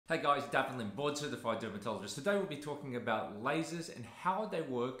Hey guys, Davin Lim, board certified dermatologist. Today we'll be talking about lasers and how they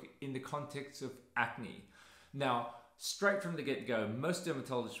work in the context of acne. Now, straight from the get-go, most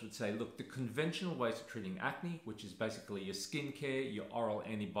dermatologists would say, look, the conventional ways of treating acne, which is basically your skincare, your oral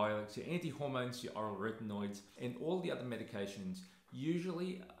antibiotics, your anti-hormones, your oral retinoids, and all the other medications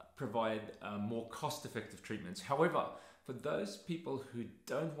usually provide more cost-effective treatments. However, for those people who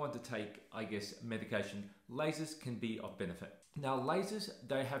don't want to take, medication, lasers can be of benefit. Now, lasers,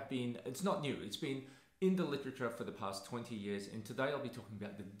 they have been, it's not new, it's been in the literature for the past 20 years, and today I'll be talking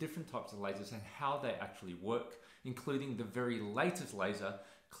about the different types of lasers and how they actually work, including the very latest laser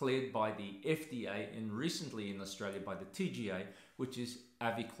cleared by the FDA and recently in Australia by the TGA, which is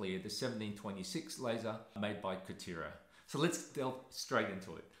AviClear, the 1726 laser made by Kutira. So let's delve straight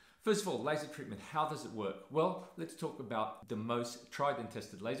into it. First of all, laser treatment, how does it work? Well, let's talk about the most tried and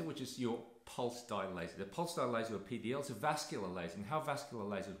tested laser, which is your pulse dye laser. The pulse dye laser, or PDL, is a vascular laser, and how vascular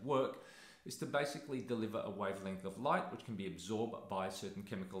lasers work is to basically deliver a wavelength of light which can be absorbed by certain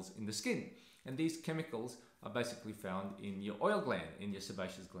chemicals in the skin. And these chemicals are basically found in your oil gland, in your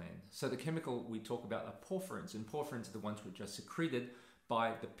sebaceous gland. So the chemical we talk about are porphyrins, and porphyrins are the ones which are secreted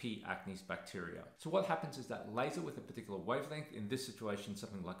by the c.acnes bacteria. So what happens is that laser with a particular wavelength, in this situation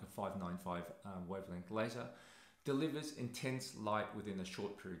something like a 595 wavelength laser, delivers intense light within a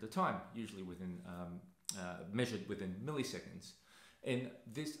short period of time, usually within measured within milliseconds. And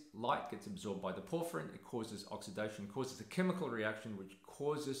this light gets absorbed by the porphyrin, it causes oxidation, causes a chemical reaction which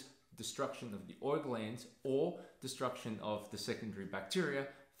causes destruction of the oil glands or destruction of the secondary bacteria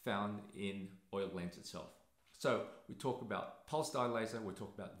found in oil glands itself. So we talk about pulse dye laser, we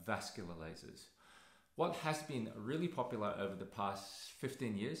talk about vascular lasers. What has been really popular over the past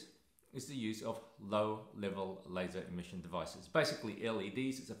 15 years is the use of low-level laser emission devices. Basically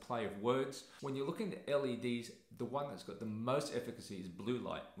LEDs, it's a play of words. When you're looking at LEDs, the one that's got the most efficacy is blue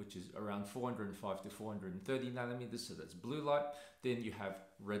light, which is around 405 to 430 nanometers, so that's blue light. Then you have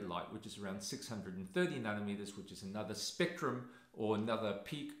red light, which is around 630 nanometers, which is another spectrum or another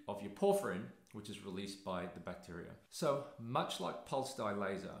peak of your porphyrin, which is released by the bacteria. So much like pulse dye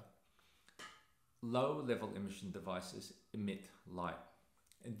laser, low-level emission devices emit light.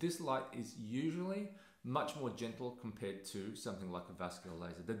 And this light is usually much more gentle compared to something like a vascular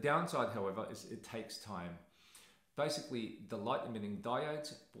laser. The downside, however, is it takes time. Basically, the light-emitting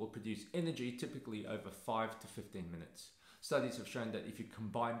diodes will produce energy typically over 5 to 15 minutes. Studies have shown that if you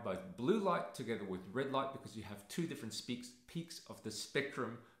combine both blue light together with red light, because you have two different peaks of the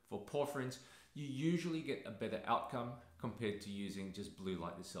spectrum for porphyrins, you usually get a better outcome compared to using just blue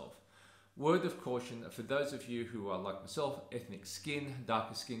light itself. Word of caution, for those of you who are like myself, ethnic skin,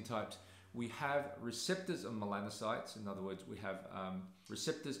 darker skin types, we have receptors on melanocytes. In other words, we have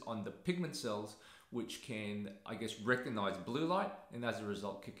receptors on the pigment cells which can, recognize blue light and as a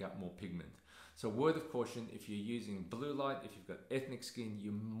result kick out more pigment. So word of caution, if you're using blue light, if you've got ethnic skin,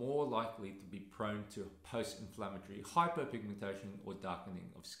 you're more likely to be prone to post-inflammatory hyperpigmentation or darkening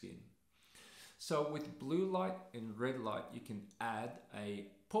of skin. So with blue light and red light, you can add a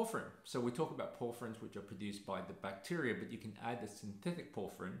porphyrin. So we talk about porphyrins which are produced by the bacteria, but you can add a synthetic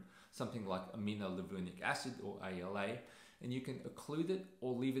porphyrin, something like aminolevulinic acid or ALA, and you can occlude it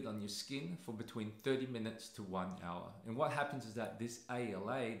or leave it on your skin for between 30 minutes to 1 hour. And what happens is that this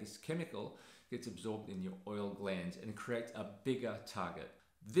ALA, this chemical, gets absorbed in your oil glands and creates a bigger target.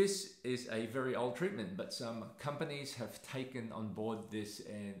 This is a very old treatment, but some companies have taken on board this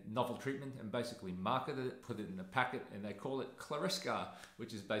novel treatment and basically marketed it, put it in a packet, and they call it Kleresca,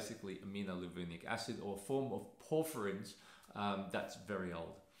 which is basically aminolevulinic acid or a form of porphyrins that's very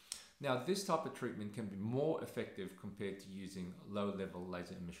old. Now, this type of treatment can be more effective compared to using low-level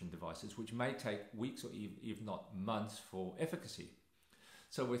laser emission devices, which may take weeks or if not months for efficacy.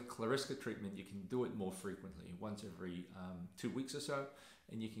 So with Kleresca treatment, you can do it more frequently, once every 2 weeks or so,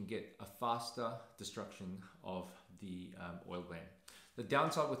 and you can get a faster destruction of the oil gland. The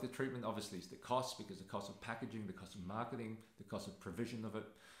downside with the treatment obviously is the cost, because the cost of packaging, the cost of marketing, the cost of provision of it.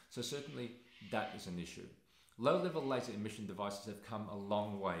 So certainly that is an issue. Low-level laser emission devices have come a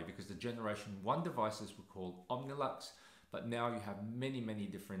long way, because the generation 1 devices were called Omnilux, but now you have many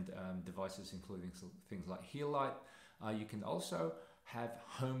different devices, including things like Healite. You can also have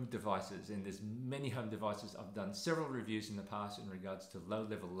home devices, and there's many home devices. I've done several reviews in the past in regards to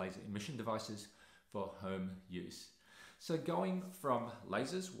low-level laser emission devices for home use. So going from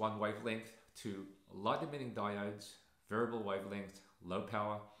lasers, 1 wavelength, to light-emitting diodes, variable wavelength, low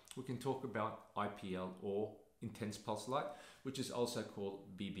power, we can talk about IPL or intense pulse light, which is also called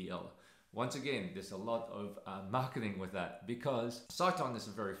BBL. Once again, there's a lot of marketing with that, because c.acnes is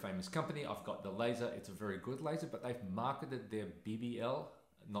a very famous company. I've got the laser, it's a very good laser, but they've marketed their BBL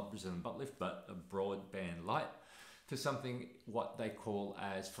not Brazilian butt lift, but a broadband light, to something what they call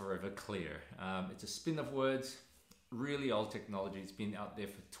as forever clear. It's a spin of words, really old technology. It's been out there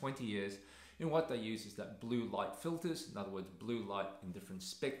for 20 years. And what they use is that blue light filters, in other words, blue light in different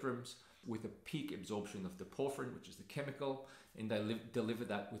spectrums with a peak absorption of the porphyrin, which is the chemical, and they deliver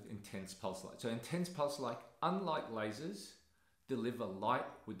that with intense pulse light. So intense pulse light, unlike lasers, deliver light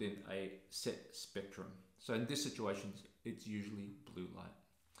within a set spectrum. So in this situation, it's usually blue light.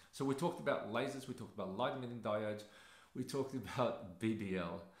 So we talked about lasers, we talked about light emitting diodes, we talked about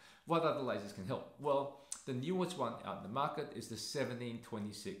BBL. What other lasers can help? Well, the newest one out in the market is the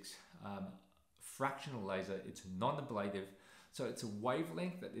 1726 fractional laser. It's non-ablative, so it's a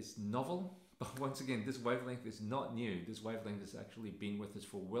wavelength that is novel. But once again, this wavelength is not new. This wavelength has actually been with us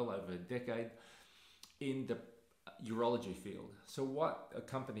for well over a decade in the urology field. So what a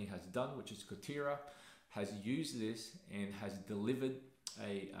company has done, which is Cotera, has used this and has delivered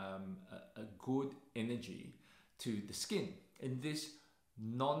a good energy to the skin. And this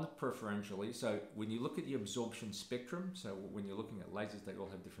non-preferentially, so when you look at the absorption spectrum, so when you're looking at lasers, they all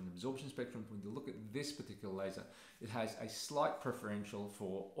have different absorption spectrums. When you look at this particular laser, it has a slight preferential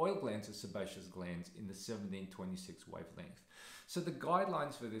for oil glands or sebaceous glands in the 1726 wavelength. So the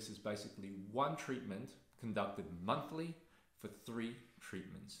guidelines for this is basically one treatment conducted monthly for 3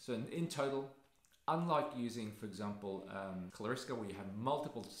 treatments. So in total, unlike using, for example, Kleresca, where you have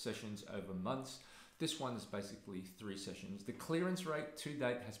multiple sessions over months, this one is basically 3 sessions. The clearance rate to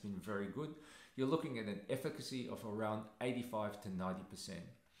date has been very good. You're looking at an efficacy of around 85 to 90%.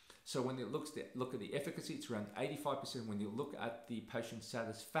 So when you look at the efficacy, it's around 85%. When you look at the patient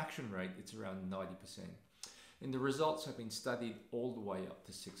satisfaction rate, it's around 90%. And the results have been studied all the way up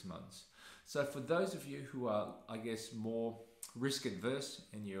to 6 months. So for those of you who are, I guess, more risk adverse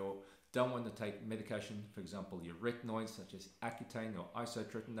and you don't want to take medication, for example, your retinoids such as Accutane or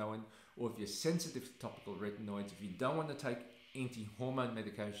isotretinoin, or if you're sensitive to topical retinoids, if you don't want to take anti-hormone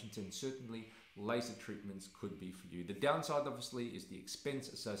medications, then certainly laser treatments could be for you. The downside, obviously, is the expense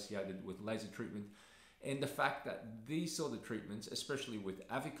associated with laser treatment and the fact that these sort of treatments, especially with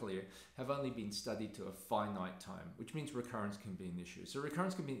Aviclear, have only been studied to a finite time, which means recurrence can be an issue. So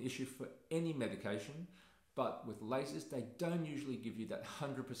recurrence can be an issue for any medication, but with lasers, they don't usually give you that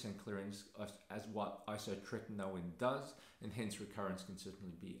 100% clearance as what isotretinoin does, and hence recurrence can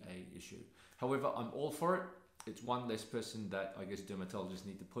certainly be an issue. However, I'm all for it. It's one less person that I guess dermatologists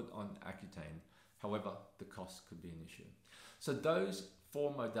need to put on Accutane. However, the cost could be an issue. So those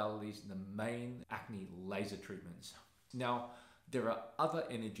 4 modalities, the main acne laser treatments. Now, there are other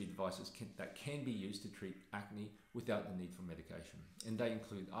energy devices that can be used to treat acne without the need for medication, and they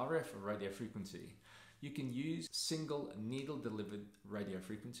include RF or radio frequency. You can use single needle delivered radio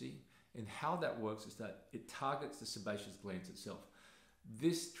frequency, and how that works is that it targets the sebaceous glands itself.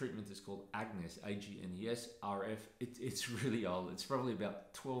 This treatment is called Acnes, AGNES, RF. It's really old. It's probably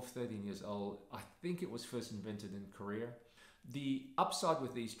about 12, 13 years old. I think it was first invented in Korea. The upside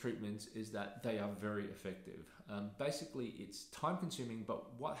with these treatments is that they are very effective. Basically, it's time consuming,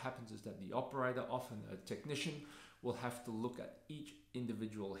 but what happens is that the operator, often a technician, will have to look at each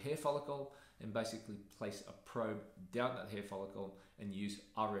individual hair follicle and basically place a probe down that hair follicle and use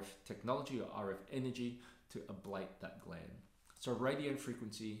RF technology or RF energy to ablate that gland. So radio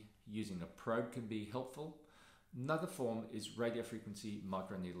frequency using a probe can be helpful. Another form is radio frequency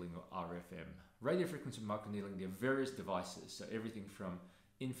microneedling or RFM. Radio frequency microneedling, there are various devices, so everything from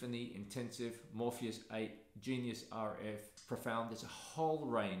Infinity, Intensive, Morpheus 8, Genius RF, Profound. There's a whole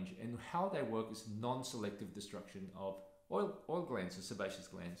range, and how they work is non-selective destruction of oil glands or sebaceous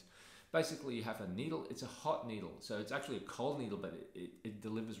glands. Basically, you have a needle. It's a hot needle, so it's actually a cold needle, but it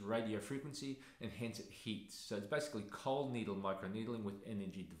delivers radio frequency and hence it heats. So it's basically cold needle microneedling with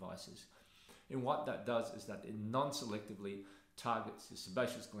energy devices. And what that does is that it non-selectively targets the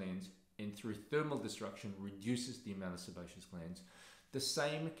sebaceous glands and through thermal destruction reduces the amount of sebaceous glands. The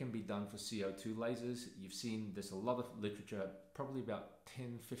same can be done for CO2 lasers. You've seen there's a lot of literature probably about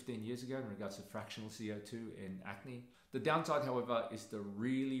 10, 15 years ago in regards to fractional CO2 and acne. The downside, however, is the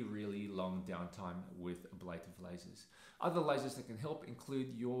really, really long downtime with ablative lasers. Other lasers that can help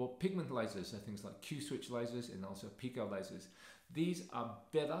include your pigment lasers, so things like Q-switch lasers and also pico lasers. These are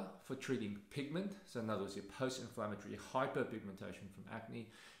better for treating pigment, so in other words, your post-inflammatory hyperpigmentation from acne,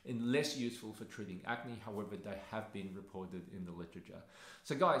 and less useful for treating acne. However, they have been reported in the literature.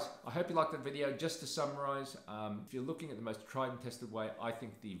 So guys, I hope you liked that video. Just to summarize, if you're looking at the most tried and tested way, I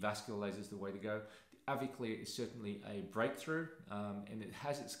think the vascular laser is the way to go. The Aviclear is certainly a breakthrough, and it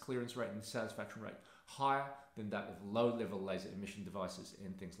has its clearance rate and satisfaction rate higher than that of low-level laser emission devices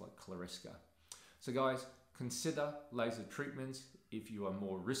and things like Kleresca. So guys, consider laser treatments. if you are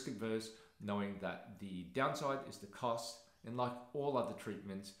more risk adverse, knowing that the downside is the cost, and like all other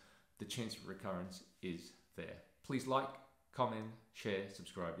treatments, the chance of recurrence is there. Please like, comment, share,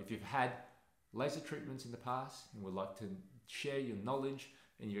 subscribe. If you've had laser treatments in the past and would like to share your knowledge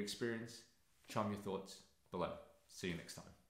and your experience, chime your thoughts below. See you next time.